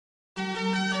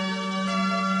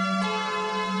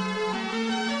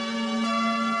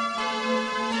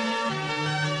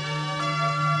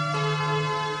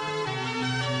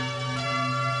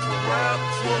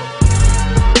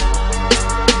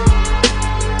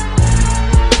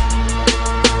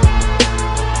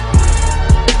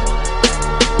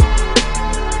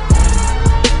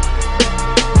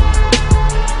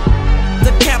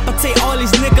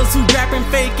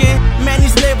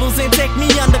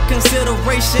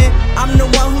patient. I'm the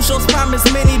one who shows promise,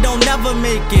 many don't never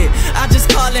make it. I just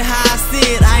call it how I see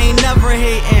it, I ain't never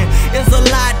hating. It's a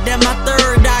lot that my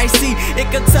third eye see.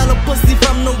 It could tell a pussy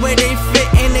from the way they fit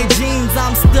in their jeans.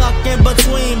 I'm stuck in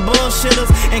between bullshitters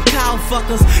and cow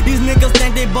fuckers. These niggas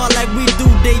think they ball like we do,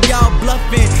 they y'all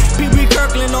bluffing. Pee-wee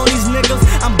Kirkland on these niggas,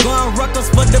 I'm going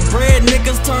ruckus for the bread.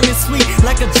 Niggas turning sweet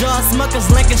like a jar of Smuckers,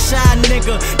 like a shy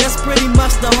nigga. That's pretty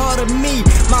much the heart of me.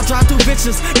 My drive through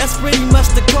bitches, that's pretty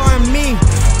much the car in me.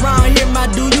 Round here, my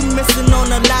dude, you missing on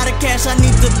a lot of cash. I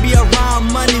need to be around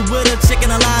money with a chick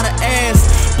and a lot of ass.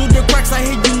 Through the cracks, I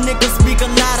hear you niggas speak a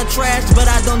lot of trash, but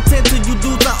I don't tend to, you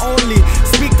dudes, I only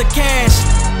speak the cash.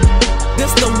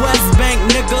 This the West Bank,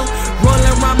 nigga.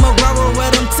 Rolling around Marrero where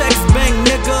them text bank,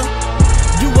 nigga.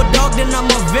 You a dog, then I'm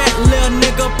a vet, lil'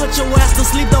 nigga. Put your ass to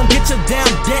sleep, don't get your damn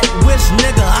debt wish,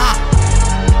 nigga.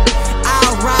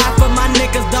 I'll ride for my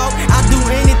niggas, dog. I do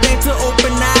anything to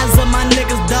open eyes of my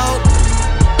niggas, dog.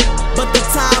 But the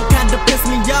time kinda pissed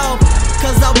me off,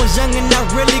 cause I was young and I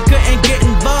really couldn't get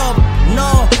involved.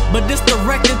 No, but this the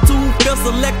record too, feel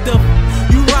selective.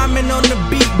 You rhyming on the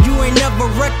beat, you ain't never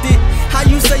wrecked it. How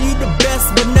you say you the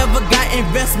best, but never got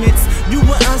investments? You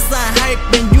were unsigned hype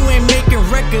and you ain't making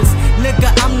records. Nigga,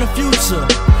 I'm the future.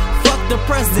 Fuck the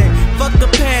present, fuck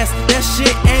the past, that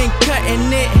shit ain't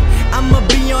cutting it. I'ma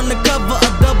be on the cover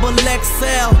of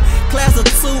XXL, class of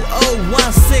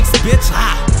 2016,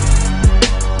 bitch.